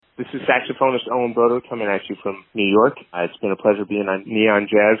This is saxophonist Owen Broder coming at you from New York. It's been a pleasure being on Neon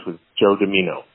Jazz with Joe Domino.